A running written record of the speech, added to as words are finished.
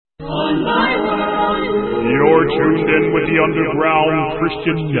On my world. You're tuned in with the Underground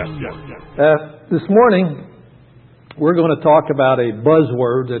Christian Network. This morning, we're going to talk about a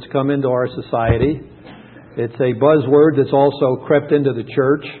buzzword that's come into our society. It's a buzzword that's also crept into the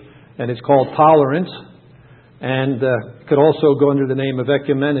church, and it's called tolerance. And it could also go under the name of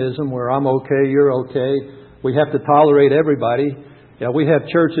ecumenism, where I'm okay, you're okay. We have to tolerate everybody. Yeah, we have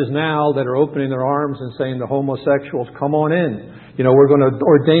churches now that are opening their arms and saying to homosexuals, come on in. We're going to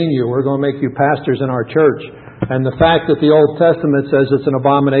ordain you. We're going to make you pastors in our church. And the fact that the Old Testament says it's an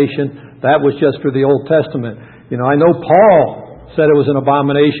abomination, that was just for the Old Testament. I know Paul said it was an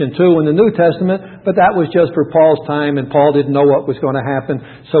abomination too in the New Testament, but that was just for Paul's time, and Paul didn't know what was going to happen.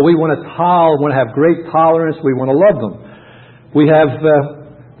 So we want to have great tolerance. We want to love them. We have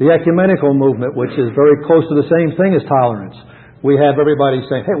the ecumenical movement, which is very close to the same thing as tolerance. We have everybody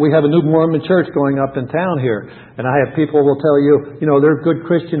saying, hey, we have a new Mormon church going up in town here. And I have people who will tell you, they're good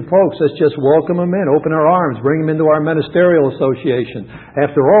Christian folks. Let's just welcome them in, open our arms, bring them into our ministerial association.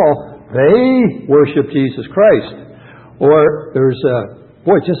 After all, they worship Jesus Christ. Or there's,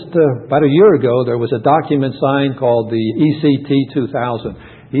 just about a year ago, there was a document signed called the ECT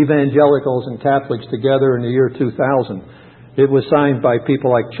 2000, Evangelicals and Catholics Together in the year 2000. It was signed by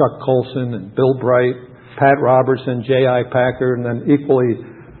people like Chuck Colson and Bill Bright, Pat Robertson, J.I. Packer, and then equally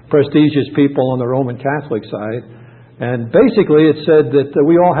prestigious people on the Roman Catholic side. And basically it said that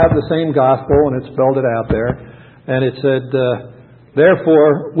we all have the same gospel, and it spelled it out there. And it said,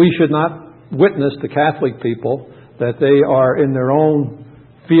 therefore, we should not witness the Catholic people, that they are in their own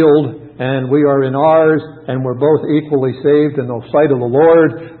field and we are in ours, and we're both equally saved in the sight of the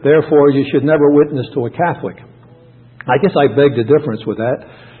Lord. Therefore, you should never witness to a Catholic. I guess I beg the difference with that.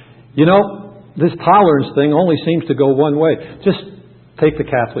 This tolerance thing only seems to go one way. Just take the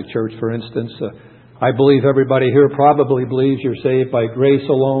Catholic Church, for instance. I believe everybody here probably believes you're saved by grace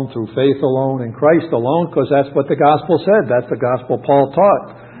alone, through faith alone, in Christ alone, because that's what the gospel said. That's the gospel Paul taught.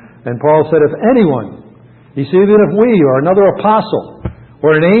 And Paul said, if anyone, even if we or another apostle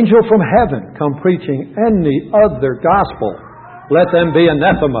or an angel from heaven come preaching any other gospel, let them be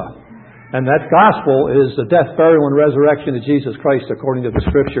anathema. And that gospel is the death, burial, and resurrection of Jesus Christ according to the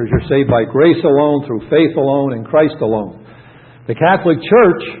Scriptures. You're saved by grace alone, through faith alone, in Christ alone. The Catholic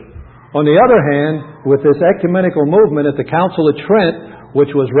Church, on the other hand, with this ecumenical movement at the Council of Trent,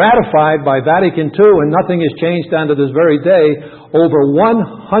 which was ratified by Vatican II, and nothing has changed down to this very day, over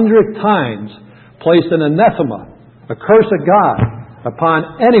 100 times placed an anathema, a curse of God,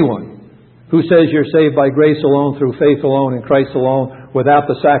 upon anyone who says you're saved by grace alone, through faith alone, in Christ alone, without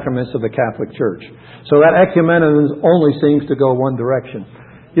the sacraments of the Catholic Church. So that ecumenism only seems to go one direction.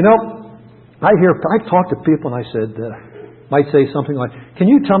 I've talked to people and I said, might say something like, can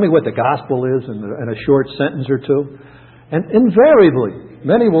you tell me what the gospel is in a short sentence or two? And invariably,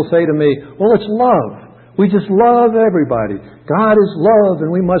 many will say to me, well, it's love. We just love everybody. God is love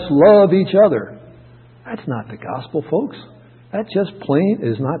and we must love each other. That's not the gospel, folks. That just plain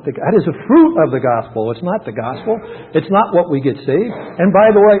is not that is a fruit of the gospel. It's not the gospel. It's not what we get saved. And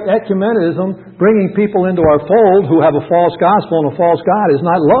by the way, ecumenism, bringing people into our fold who have a false gospel and a false God, is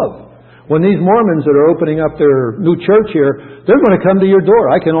not love. When these Mormons that are opening up their new church here, they're going to come to your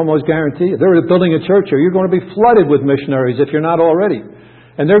door. I can almost guarantee you. They're building a church here. You're going to be flooded with missionaries if you're not already.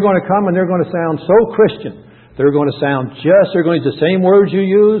 And they're going to come and they're going to sound so Christian. They're going to they're going to use the same words you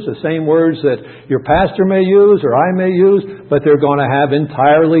use, the same words that your pastor may use or I may use, but they're going to have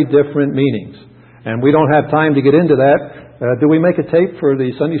entirely different meanings. And we don't have time to get into that. Do we make a tape for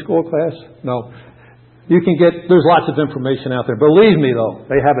the Sunday school class? No. There's lots of information out there. Believe me though,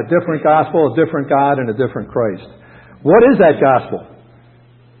 they have a different gospel, a different God, and a different Christ. What is that gospel?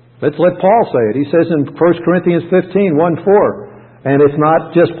 Let's let Paul say it. He says in 1 Corinthians 15, 1-4, and it's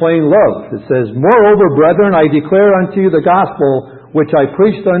not just plain love. It says, moreover, brethren, I declare unto you the gospel which I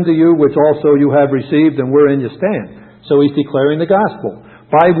preached unto you, which also you have received, and wherein you stand. So he's declaring the gospel,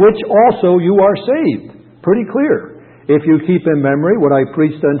 by which also you are saved. Pretty clear. If you keep in memory what I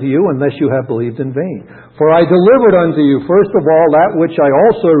preached unto you, unless you have believed in vain. For I delivered unto you, first of all, that which I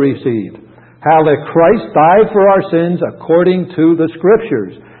also received, how that Christ died for our sins according to the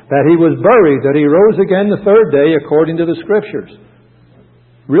Scriptures, that He was buried, that He rose again the third day according to the Scriptures.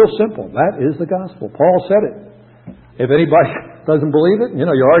 Real simple. That is the gospel. Paul said it. If anybody doesn't believe it,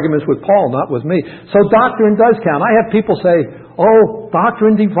 your argument's with Paul, not with me. So doctrine does count. I have people say, oh,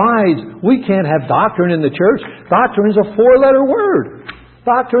 doctrine divides. We can't have doctrine in the church. Doctrine's a 4-letter word.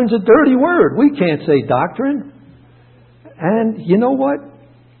 Doctrine's a dirty word. We can't say doctrine. And you know what?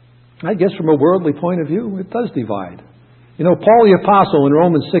 I guess from a worldly point of view, it does divide. Paul the Apostle in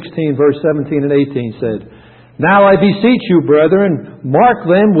Romans 16, verse 17 and 18 said, Now I beseech you, brethren, mark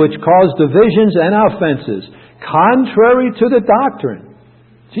them which cause divisions and offenses, contrary to the doctrine.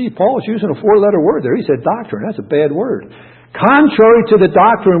 See, Paul's using a 4-letter word there. He said doctrine. That's a bad word. Contrary to the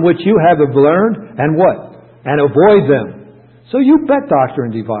doctrine which you have learned, and what? And avoid them. So you bet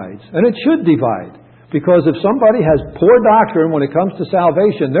doctrine divides, and it should divide. Because if somebody has poor doctrine when it comes to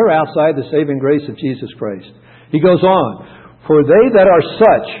salvation, they're outside the saving grace of Jesus Christ. He goes on, for they that are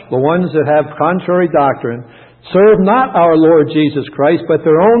such, the ones that have contrary doctrine, serve not our Lord Jesus Christ, but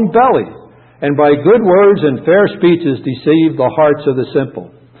their own belly, and by good words and fair speeches deceive the hearts of the simple.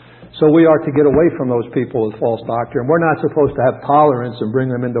 So we are to get away from those people with false doctrine. We're not supposed to have tolerance and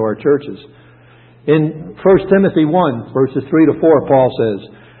bring them into our churches. In 1 Timothy 1, verses 3 to 4, Paul says,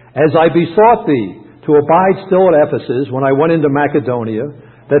 As I besought thee to abide still at Ephesus when I went into Macedonia,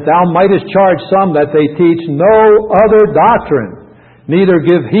 that thou mightest charge some that they teach no other doctrine, neither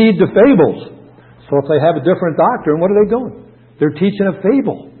give heed to fables. So if they have a different doctrine, what are they doing? They're teaching a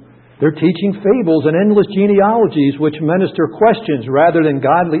fable. They're teaching fables and endless genealogies which minister questions rather than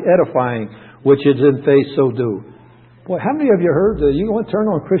godly edifying, which is in faith so do. Boy, how many of you heard you want to turn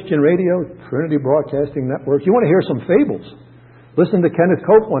on Christian radio, Trinity Broadcasting Network? You want to hear some fables? Listen to Kenneth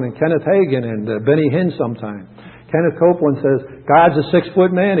Copeland and Kenneth Hagin and Benny Hinn sometime. Kenneth Copeland says, God's a 6-foot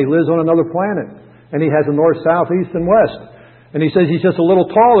man. He lives on another planet. And he has a north, south, east, and west. And he says he's just a little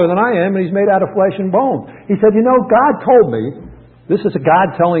taller than I am, and he's made out of flesh and bone. He said, God told me, this is a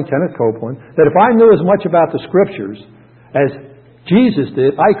God telling Kenneth Copeland, that if I knew as much about the Scriptures as Jesus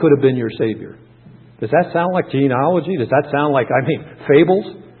did, I could have been your Savior. Does that sound like genealogy? Does that sound like, fables?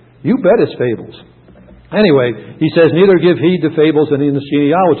 You bet it's fables. Anyway, he says, neither give heed to fables and endless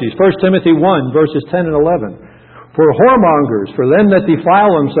genealogies. 1 Timothy 1, verses 10 and 11. For whoremongers, for them that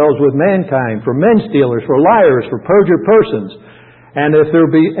defile themselves with mankind, for men stealers, for liars, for perjured persons. And if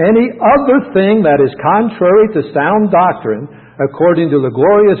there be any other thing that is contrary to sound doctrine, according to the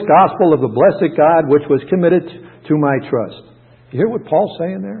glorious gospel of the blessed God, which was committed to my trust. You hear what Paul's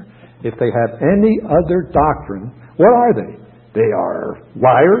saying there? If they have any other doctrine, what are they? They are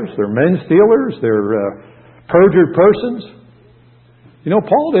liars, they're men stealers, they're perjured persons.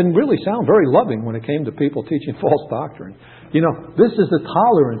 Paul didn't really sound very loving when it came to people teaching false doctrine. This is the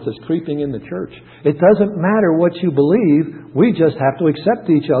tolerance that's creeping in the church. It doesn't matter what you believe, we just have to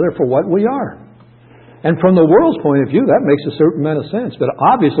accept each other for what we are. And from the world's point of view, that makes a certain amount of sense, but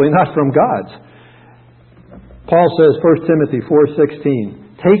obviously not from God's. Paul says, 1 Timothy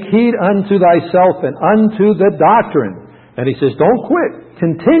 4:16, take heed unto thyself and unto the doctrine. And he says, don't quit.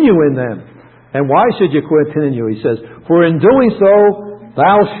 Continue in them. And why should you continue? He says, for in doing so,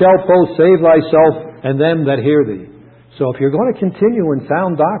 thou shalt both save thyself and them that hear thee. So if you're going to continue in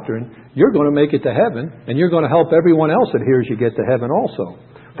sound doctrine, you're going to make it to heaven, and you're going to help everyone else that hears you get to heaven also.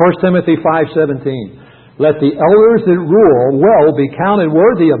 1 Timothy 5:17, let the elders that rule well be counted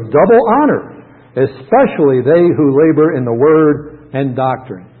worthy of double honor, especially they who labor in the word and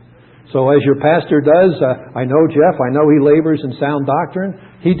doctrine. So as your pastor does, I know Jeff, I know he labors in sound doctrine.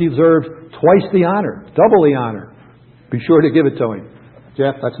 He deserves twice the honor, double the honor. Be sure to give it to him.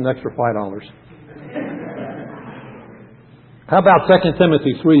 Jeff, that's an extra $5. How about 2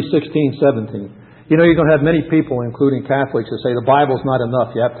 Timothy 3:16-17? You're going to have many people, including Catholics, that say the Bible's not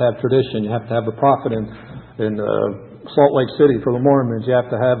enough. You have to have tradition. You have to have the prophet in Salt Lake City for the Mormons. You have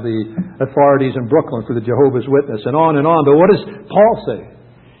to have the authorities in Brooklyn for the Jehovah's Witness, and on and on. But what does Paul say?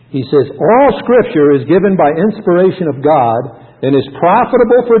 He says, all Scripture is given by inspiration of God and is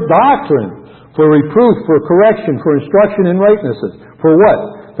profitable for doctrine, for reproof, for correction, for instruction in righteousness. For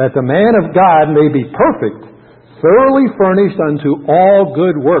what? That the man of God may be perfect, thoroughly furnished unto all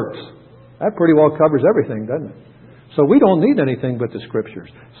good works. That pretty well covers everything, doesn't it? So we don't need anything but the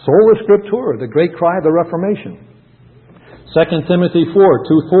Scriptures. Sola Scriptura, the great cry of the Reformation. 2 Timothy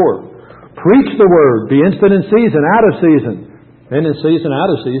 4:2-4. Preach the word, be instant in season, out of season. In season,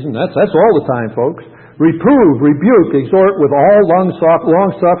 out of season, that's all the time, folks. Reprove, rebuke, exhort with all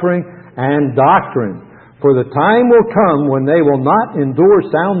long-suffering and doctrine. For the time will come when they will not endure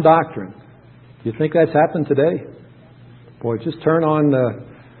sound doctrine. Do you think that's happened today? Boy, just turn on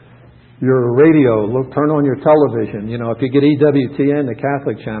your radio, turn on your television. If you get EWTN, the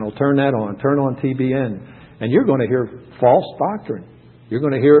Catholic channel, turn that on. Turn on TBN. And you're going to hear false doctrine. You're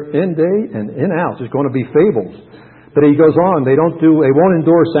going to hear in day and in out. There's going to be fables. But he goes on, they won't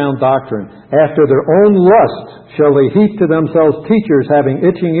endure sound doctrine. After their own lust shall they heap to themselves teachers having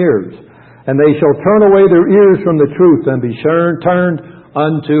itching ears. And they shall turn away their ears from the truth and be turned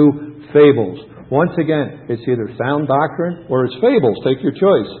unto fables. Once again, it's either sound doctrine or it's fables. Take your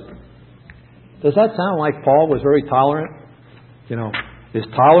choice. Does that sound like Paul was very tolerant? Is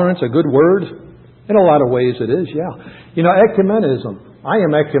tolerance a good word? In a lot of ways it is, yeah. Ecumenism. I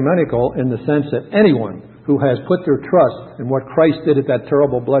am ecumenical in the sense that anyone who has put their trust in what Christ did at that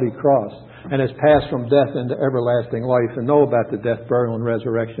terrible bloody cross and has passed from death into everlasting life and know about the death, burial, and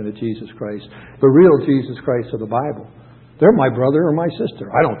resurrection of Jesus Christ, the real Jesus Christ of the Bible. They're my brother or my sister.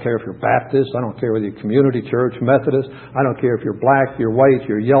 I don't care if you're Baptist. I don't care whether you're Community Church, Methodist. I don't care if you're black, you're white,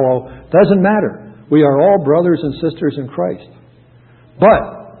 you're yellow. Doesn't matter. We are all brothers and sisters in Christ.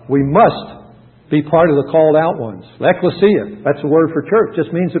 But we must be part of the called out ones. Ecclesia, that's the word for church,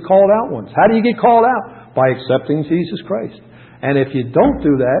 just means the called out ones. How do you get called out? By accepting Jesus Christ. And if you don't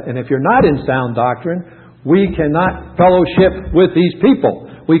do that, and if you're not in sound doctrine, we cannot fellowship with these people.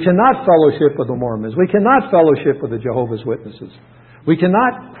 We cannot fellowship with the Mormons. We cannot fellowship with the Jehovah's Witnesses. We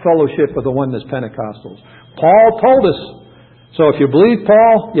cannot fellowship with the Oneness Pentecostals. Paul told us. So if you believe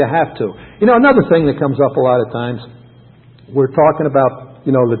Paul, you have to. Another thing that comes up a lot of times, we're talking about,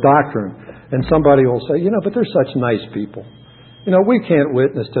 the doctrine. And somebody will say, but they're such nice people. We can't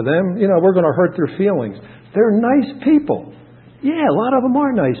witness to them. We're going to hurt their feelings. They're nice people. Yeah, a lot of them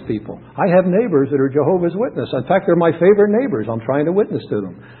are nice people. I have neighbors that are Jehovah's Witnesses. In fact, they're my favorite neighbors. I'm trying to witness to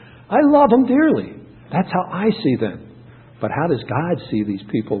them. I love them dearly. That's how I see them. But how does God see these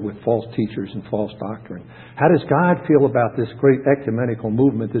people with false teachers and false doctrine? How does God feel about this great ecumenical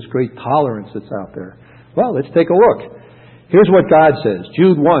movement, this great tolerance that's out there? Well, let's take a look. Here's what God says.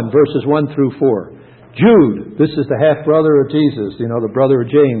 Jude 1, verses 1 through 4. Jude, this is the half-brother of Jesus, the brother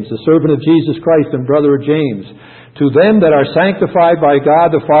of James, the servant of Jesus Christ and brother of James. To them that are sanctified by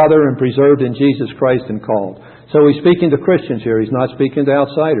God the Father and preserved in Jesus Christ and called. So he's speaking to Christians here. He's not speaking to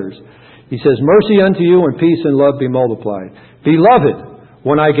outsiders. He says, mercy unto you and peace and love be multiplied. Beloved,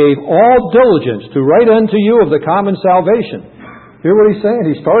 when I gave all diligence to write unto you of the common salvation. Hear what he's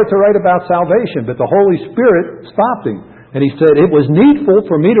saying? He started to write about salvation, but the Holy Spirit stopped him. And he said, it was needful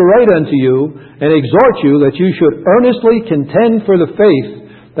for me to write unto you and exhort you that you should earnestly contend for the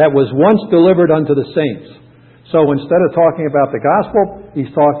faith that was once delivered unto the saints. So instead of talking about the gospel, he's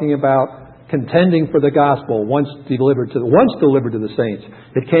talking about contending for the gospel once delivered to the saints.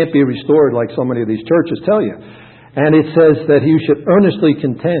 It can't be restored like so many of these churches tell you. And it says that you should earnestly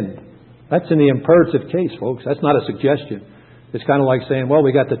contend. That's in the imperative case, folks. That's not a suggestion. It's kind of like saying, well,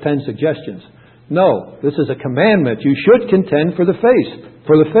 we got the 10 suggestions. No, this is a commandment. You should contend for the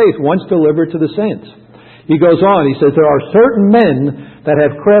faith once delivered to the saints. He goes on, he says, there are certain men that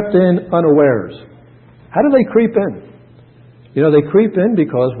have crept in unawares. How do they creep in? They creep in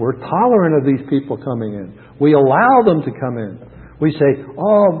because we're tolerant of these people coming in. We allow them to come in. We say,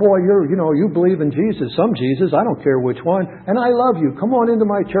 oh boy, you believe in Jesus, some Jesus, I don't care which one, and I love you. Come on into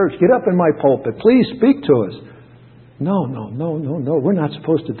my church, get up in my pulpit, please speak to us. No. We're not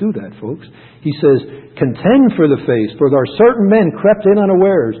supposed to do that, folks. He says, contend for the faith, for there are certain men crept in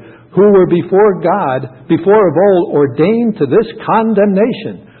unawares, who were before of old, ordained to this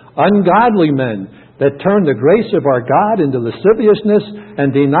condemnation. Ungodly men that turn the grace of our God into lasciviousness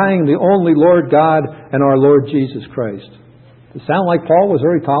and denying the only Lord God and our Lord Jesus Christ. Does it sound like Paul was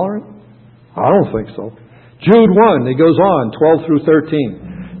very tolerant? I don't think so. Jude 1, he goes on, 12 through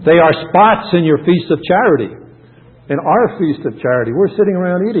 13. They are spots in your feast of charity. In our feast of charity, we're sitting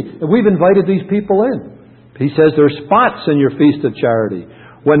around eating, and we've invited these people in. He says there's spots in your feast of charity.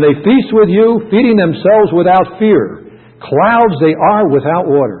 When they feast with you, feeding themselves without fear. Clouds they are without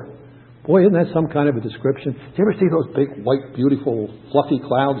water. Boy, isn't that some kind of a description? Do you ever see those big, white, beautiful, fluffy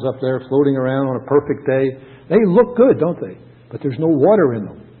clouds up there floating around on a perfect day? They look good, don't they? But there's no water in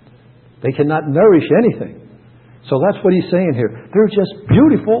them. They cannot nourish anything. So that's what he's saying here. They're just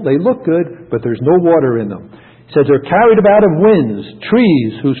beautiful. They look good, but there's no water in them. He says they're carried about of winds,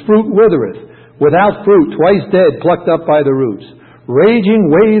 trees whose fruit withereth, without fruit, twice dead, plucked up by the roots.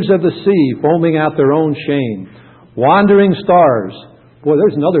 Raging waves of the sea, foaming out their own shame. Wandering stars. Boy,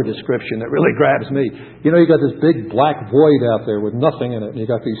 there's another description that really grabs me. You got this big black void out there with nothing in it, and you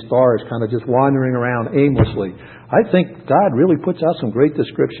got these stars kind of just wandering around aimlessly. I think God really puts out some great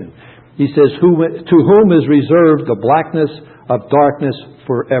description. He says, to whom is reserved the blackness of darkness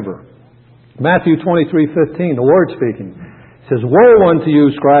forever. Matthew 23:15, the Lord speaking, says, woe unto you,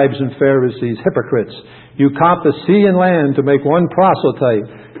 scribes and Pharisees, hypocrites! You compass sea and land to make one proselyte,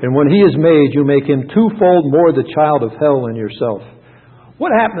 and when he is made, you make him twofold more the child of hell than yourself.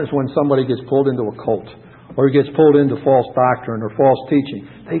 What happens when somebody gets pulled into a cult, or gets pulled into false doctrine or false teaching?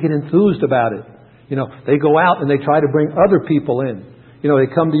 They get enthused about it. They go out and they try to bring other people in. They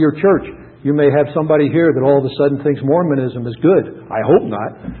come to your church. You may have somebody here that all of a sudden thinks Mormonism is good. I hope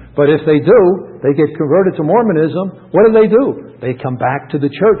not. But if they do, they get converted to Mormonism. What do? They come back to the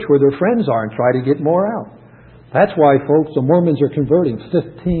church where their friends are and try to get more out. That's why, folks, the Mormons are converting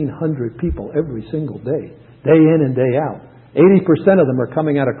 1,500 people every single day in and day out. 80% of them are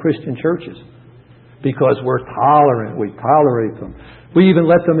coming out of Christian churches because we're tolerant. We tolerate them. We even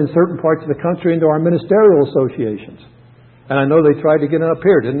let them in certain parts of the country into our ministerial associations. And I know they tried to get it up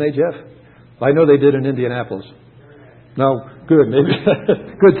here, didn't they, Jeff? I know they did in Indianapolis. No, good. Maybe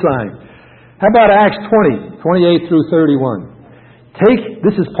good sign. How about Acts 20, 28 through 31?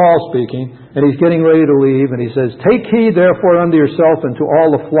 This is Paul speaking, and he's getting ready to leave, and he says, "Take heed therefore unto yourself and to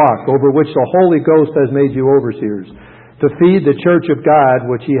all the flock, over which the Holy Ghost has made you overseers, to feed the church of God,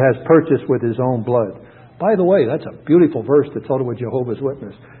 which he has purchased with his own blood." By the way, that's a beautiful verse to tell to a Jehovah's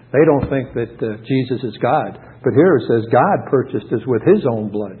Witness. They don't think that Jesus is God. But here it says, God purchased us with his own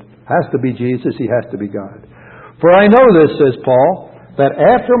blood. Has to be Jesus, he has to be God. "For I know this," says Paul, "that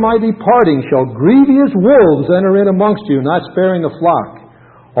after my departing shall grievous wolves enter in amongst you, not sparing the flock.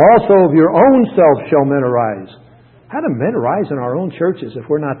 Also of your own self shall men arise." How do men arise in our own churches if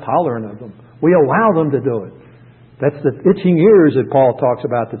we're not tolerant of them? We allow them to do it. That's the itching ears that Paul talks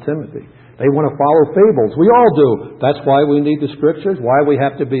about to Timothy. They want to follow fables. We all do. That's why we need the Scriptures, why we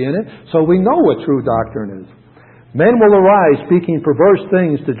have to be in it, so we know what true doctrine is. "Men will arise, speaking perverse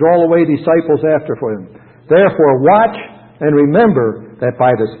things, to draw away disciples after them. Therefore watch and remember that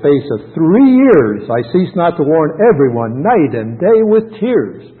by the space of 3 years I cease not to warn everyone night and day with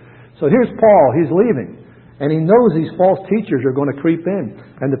tears." So here's Paul. He's leaving. And he knows these false teachers are going to creep in.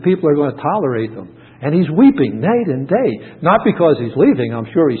 And the people are going to tolerate them. And he's weeping night and day. Not because he's leaving. I'm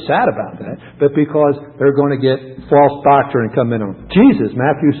sure he's sad about that. But because they're going to get false doctrine come in on them. Jesus,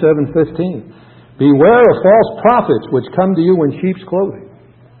 Matthew 7:15. "Beware of false prophets which come to you in sheep's clothing."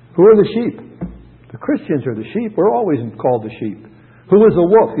 Who are the sheep? The Christians are the sheep. We're always called the sheep. Who is the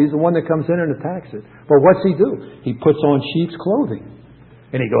wolf? He's the one that comes in and attacks it. But what's he do? He puts on sheep's clothing.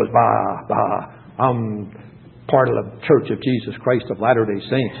 And he goes, "Bah, bah, I'm part of the Church of Jesus Christ of Latter-day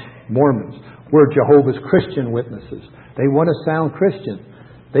Saints, Mormons. We're Jehovah's Christian Witnesses." They want to sound Christian.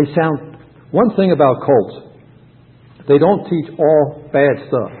 They sound... One thing about cults, they don't teach all bad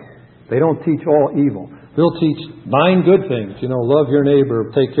stuff. They don't teach all evil. They'll teach 9 good things. Love your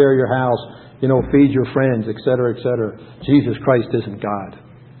neighbor, take care of your house, feed your friends, etc., etc. Jesus Christ isn't God.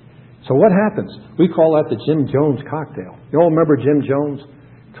 So what happens? We call that the Jim Jones cocktail. You all remember Jim Jones?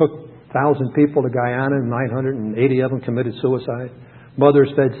 Took 1,000 people to Guyana and 980 of them committed suicide.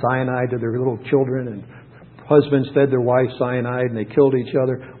 Mothers fed cyanide to their little children, and husbands fed their wives cyanide, and they killed each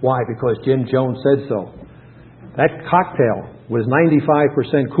other. Why? Because Jim Jones said so. That cocktail was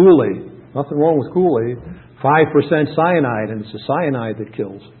 95% Kool-Aid. Nothing wrong with Kool-Aid. 5% cyanide, and it's the cyanide that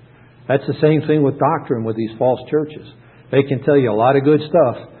kills. That's the same thing with doctrine with these false churches. They can tell you a lot of good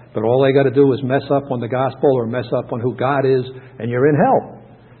stuff, but all they got to do is mess up on the gospel or mess up on who God is, and you're in hell.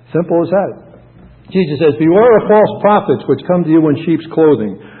 Simple as that. Jesus says, "Beware of false prophets which come to you in sheep's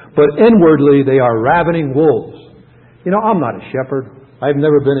clothing, but inwardly they are ravening wolves." I'm not a shepherd. I've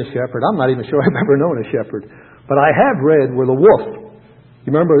never been a shepherd. I'm not even sure I've ever known a shepherd. But I have read where the wolf, you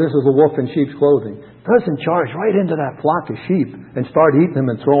remember this is a wolf in sheep's clothing, doesn't charge right into that flock of sheep and start eating them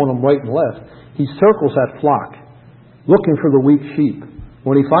and throwing them right and left. He circles that flock, looking for the weak sheep.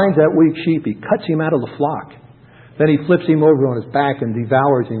 When he finds that weak sheep, he cuts him out of the flock. Then he flips him over on his back and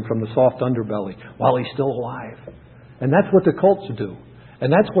devours him from the soft underbelly while he's still alive. And that's what the cults do. And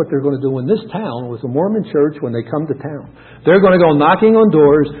that's what they're going to do in this town with the Mormon church when they come to town. They're going to go knocking on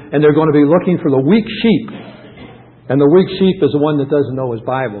doors, and they're going to be looking for the weak sheep. And the weak sheep is the one that doesn't know his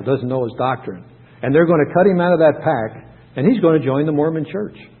Bible, doesn't know his doctrine. And they're going to cut him out of that pack, and he's going to join the Mormon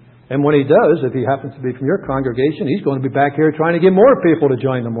church. And when he does, if he happens to be from your congregation, he's going to be back here trying to get more people to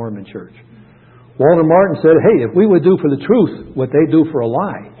join the Mormon church. Walter Martin said, "Hey, if we would do for the truth what they do for a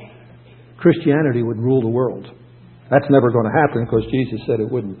lie, Christianity would rule the world." That's never going to happen because Jesus said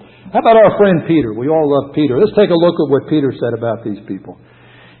it wouldn't. How about our friend Peter? We all love Peter. Let's take a look at what Peter said about these people.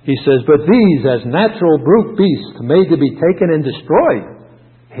 He says, "But these, as natural brute beasts, made to be taken and destroyed."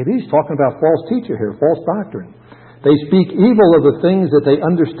 Hey, he's talking about false teacher here, false doctrine. "They speak evil of the things that they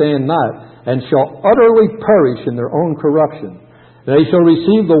understand not, and shall utterly perish in their own corruption. They shall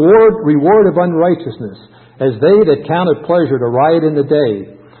receive the reward of unrighteousness, as they that count it pleasure to riot in the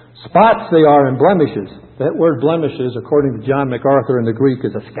day. Spots they are and blemishes." That word blemishes, according to John MacArthur in the Greek,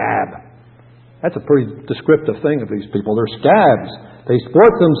 is a scab. That's a pretty descriptive thing of these people. They're scabs. They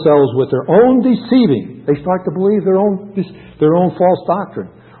sport themselves with their own deceiving. They start to believe their own false doctrine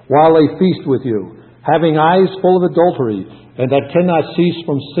while they feast with you, having eyes full of adultery, and that cannot cease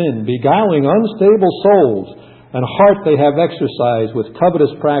from sin, beguiling unstable souls, and heart they have exercised with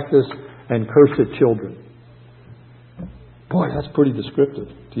covetous practice and cursed children. Boy, that's pretty descriptive.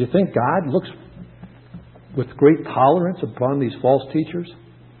 Do you think God looks with great tolerance upon these false teachers?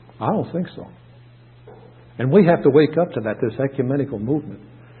 I don't think so. And we have to wake up to that, this ecumenical movement.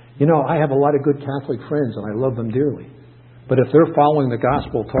 You know, I have a lot of good Catholic friends and I love them dearly. But if they're following the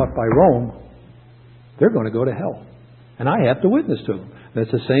gospel taught by Rome, they're going to go to hell. And I have to witness to them. And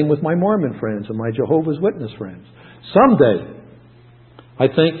it's the same with my Mormon friends and my Jehovah's Witness friends. Someday, I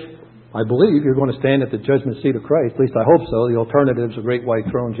believe you're going to stand at the judgment seat of Christ. At least I hope so. The alternative is a great white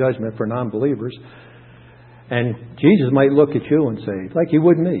throne judgment for non-believers. And Jesus might look at you and say, like he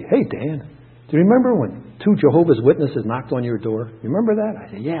would me, "Hey, Dan, do you remember when 2 Jehovah's Witnesses knocked on your door? You remember that?"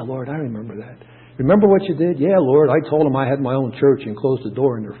 I say, "Yeah, Lord, I remember that." "Remember what you did?" "Yeah, Lord, I told them I had my own church and closed the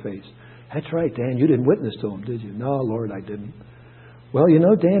door in their face." "That's right, Dan, you didn't witness to them, did you?" "No, Lord, I didn't." "Well, you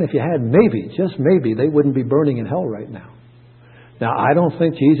know, Dan, if you had, maybe, just maybe, they wouldn't be burning in hell right now." Now, I don't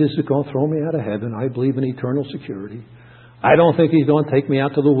think Jesus is going to throw me out of heaven. I believe in eternal security. I don't think he's going to take me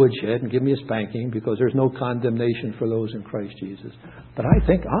out to the woodshed and give me a spanking, because there's no condemnation for those in Christ Jesus. But I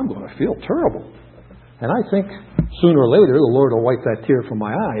think I'm going to feel terrible. And I think sooner or later the Lord will wipe that tear from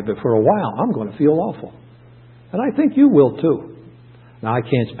my eye, but for a while I'm going to feel awful. And I think you will too. Now, I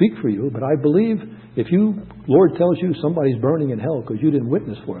can't speak for you, but I believe if Lord tells you somebody's burning in hell because you didn't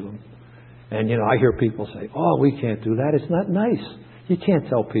witness for them. And, you know, I hear people say, "Oh, we can't do that. It's not nice." You can't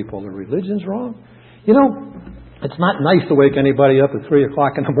tell people their religion's wrong. You know, it's not nice to wake anybody up at 3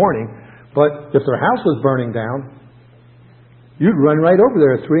 o'clock in the morning, but if their house was burning down, you'd run right over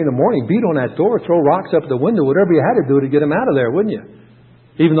there at 3 in the morning, beat on that door, throw rocks up the window, whatever you had to do to get them out of there, wouldn't you?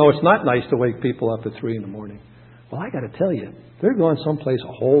 Even though it's not nice to wake people up at 3 in the morning. Well, I got to tell you, they're going someplace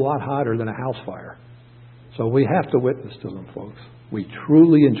a whole lot hotter than a house fire. So we have to witness to them, folks. We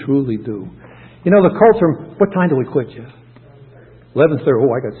truly and truly do. You know, the cults are... What time do we quit, Jeff? 11:30.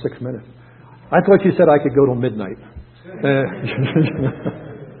 Oh, I got 6 minutes. I thought you said I could go till midnight.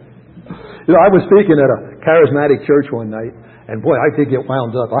 You know, I was speaking at a charismatic church one night, and boy, I did get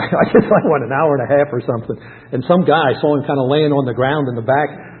wound up. I guess I went an hour and a half or something. And some guy, I saw him kind of laying on the ground in the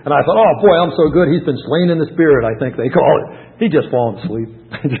back, and I thought, "Oh boy, I'm so good. He's been slain in the spirit," I think they call it. He just fallen asleep.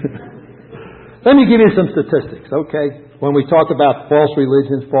 Let me give you some statistics, okay? When we talk about false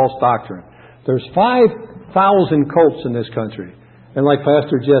religions, false doctrine, there's 5,000 cults in this country. And like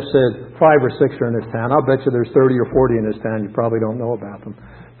Pastor Jeff said, 5 or 6 are in this town. I'll bet you there's 30 or 40 in this town. You probably don't know about them.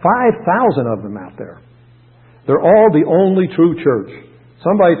 5,000 of them out there. They're all the only true church.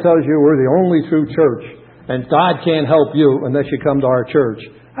 Somebody tells you we're the only true church and God can't help you unless you come to our church.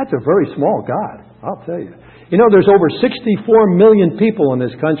 That's a very small God, I'll tell you. You know, there's over 64 million people in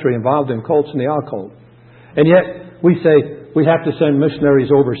this country involved in cults and the occult. And yet we say we have to send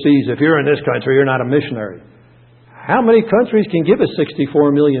missionaries overseas. If you're in this country, you're not a missionary. How many countries can give us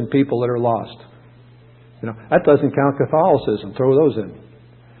 64 million people that are lost? You know, that doesn't count Catholicism. Throw those in.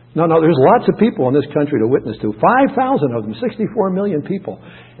 No, there's lots of people in this country to witness to. 5,000 of them, 64 million people.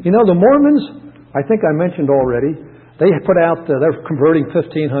 You know, the Mormons, I think I mentioned already, they put out, they're converting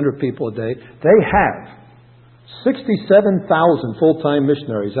 1,500 people a day. They have 67,000 full-time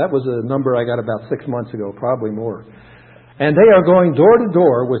missionaries. That was a number I got about 6 months ago, probably more. And they are going door to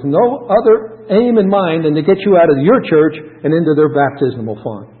door with no other aim in mind than to get you out of your church and into their baptismal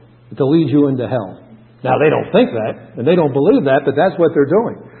font, to lead you into hell. Now, they don't think that, and they don't believe that, but that's what they're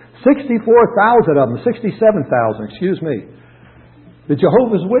doing. 64,000 of them, 67,000, excuse me. The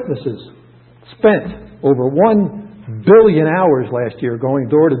Jehovah's Witnesses spent over 1 billion hours last year going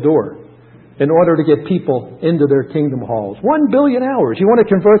door to door in order to get people into their kingdom halls. 1 billion hours. You want to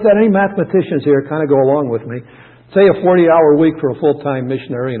convert that? Any mathematicians here kind of go along with me. Say a 40-hour week for a full-time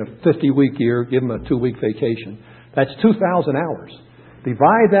missionary and a 50-week year, give them a 2-week vacation. That's 2,000 hours.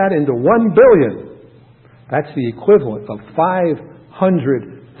 Divide that into 1 billion. That's the equivalent of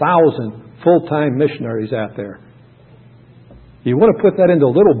 500,000 full-time missionaries out there. You want to put that into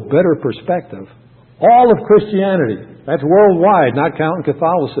a little better perspective. All of Christianity, that's worldwide, not counting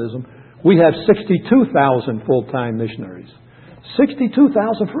Catholicism, we have 62,000 full-time missionaries. 62,000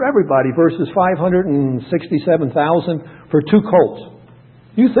 for everybody versus 567,000 for 2 cults.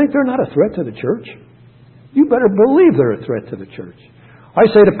 You think they're not a threat to the church? You better believe they're a threat to the church. I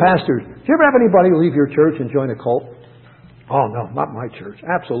say to pastors, do you ever have anybody leave your church and join a cult? Oh, no, not my church.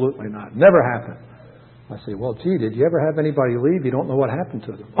 Absolutely not. Never happened. I say, well, gee, did you ever have anybody leave? You don't know what happened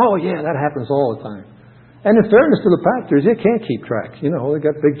to them. Oh, yeah, that happens all the time. And in fairness to the pastors, you can't keep track. You know, they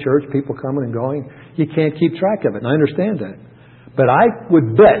got big church, people coming and going. You can't keep track of it, and I understand that. But I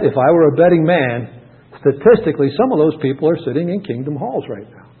would bet, if I were a betting man, statistically, some of those people are sitting in kingdom halls right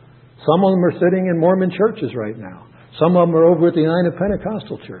now. Some of them are sitting in Mormon churches right now. Some of them are over at the United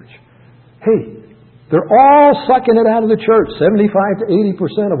Pentecostal Church. Hey, They're all sucking it out of the church. 75 to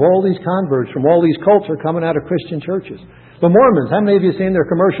 80% of all these converts from all these cults are coming out of Christian churches. The Mormons, how many of you have seen their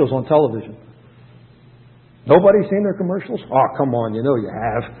commercials on television? Nobody seen their commercials? Oh, come on, you know you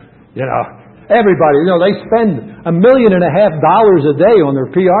have. You know, everybody, you know, they spend $1.5 million a day on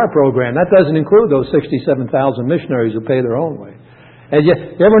their PR program. That doesn't include those 67,000 missionaries who pay their own way. And you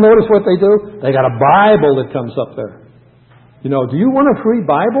ever notice what they do? They got a Bible that comes up there. You know, do you want a free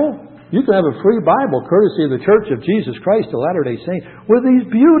Bible? You can have a free Bible courtesy of the Church of Jesus Christ of Latter-day Saints with these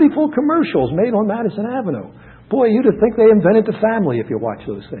beautiful commercials made on Madison Avenue. Boy, you'd think they invented the family if you watch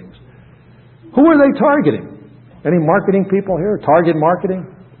those things. Who are they targeting? Any marketing people here? Target marketing?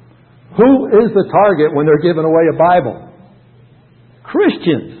 Who is the target when they're giving away a Bible?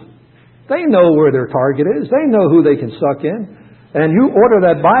 Christians. They know where their target is. They know who they can suck in. And you order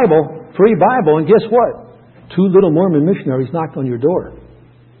that Bible, free Bible, and guess what? 2 little Mormon missionaries knocked on your door.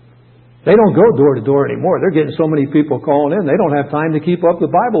 They don't go door to door anymore. They're getting so many people calling in, they don't have time to keep up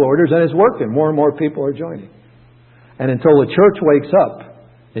the Bible orders, and it's working. More and more people are joining. And until the church wakes up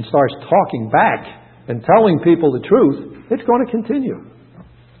and starts talking back and telling people the truth, it's going to continue.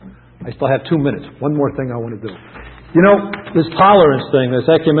 I still have 2 minutes. One more thing I want to do. You know, this tolerance thing, this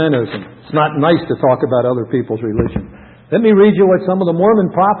ecumenism, it's not nice to talk about other people's religion. Let me read you what some of the Mormon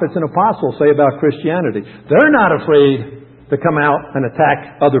prophets and apostles say about Christianity. They're not afraid to come out and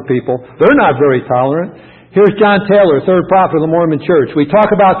attack other people. They're not very tolerant. Here's John Taylor, third prophet of the Mormon Church. We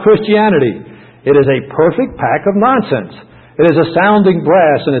talk about Christianity. It is a perfect pack of nonsense. It is a sounding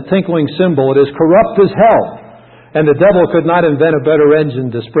brass and a tinkling cymbal. It is corrupt as hell. And the devil could not invent a better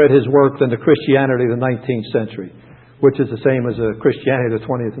engine to spread his work than the Christianity of the 19th century, which is the same as the Christianity of the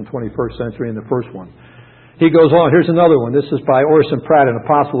 20th and 21st century in the first one. He goes on. Here's another one. This is by Orson Pratt, an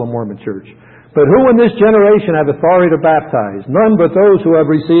apostle of the Mormon Church. But who in this generation have authority to baptize? None but those who have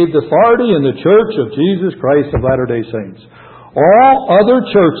received authority in the Church of Jesus Christ of Latter-day Saints. All other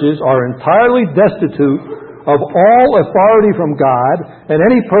churches are entirely destitute of all authority from God, and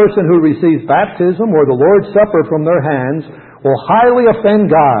any person who receives baptism or the Lord's Supper from their hands will highly offend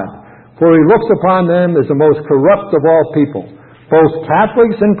God, for He looks upon them as the most corrupt of all people. Both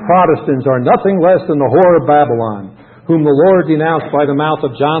Catholics and Protestants are nothing less than the whore of Babylon, whom the Lord denounced by the mouth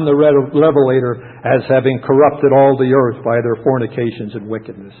of John the Revelator as having corrupted all the earth by their fornications and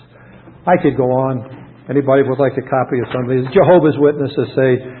wickedness. I could go on. Anybody would like a copy of some of these? Jehovah's Witnesses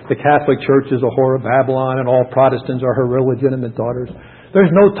say the Catholic Church is a whore of Babylon and all Protestants are her illegitimate daughters.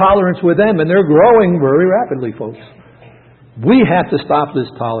 There's no tolerance with them, and they're growing very rapidly, folks. We have to stop this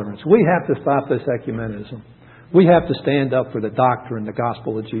tolerance. We have to stop this ecumenism. We have to stand up for the doctrine, the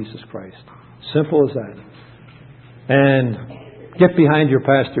gospel of Jesus Christ. Simple as that. And get behind your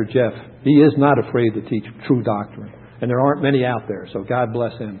pastor, Jeff. He is not afraid to teach true doctrine. And there aren't many out there, so God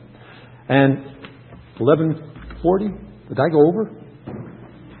bless him. And 11:40? Did I go over?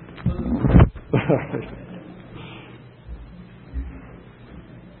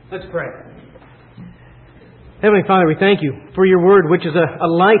 Let's pray. Heavenly Father, we thank You for Your Word, which is a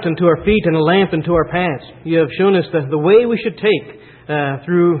light unto our feet and a lamp unto our paths. You have shown us the way we should take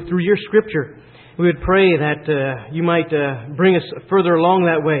through Your Scripture. We would pray that You might bring us further along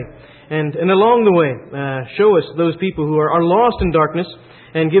that way. And along the way, show us those people who are lost in darkness,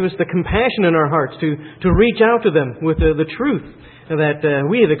 and give us the compassion in our hearts to reach out to them with the truth that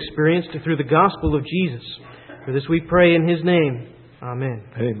we have experienced through the gospel of Jesus. For this we pray in His name. Amen.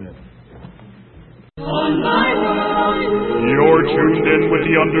 Amen. You're tuned in with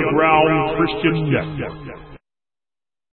the Underground Christian Network.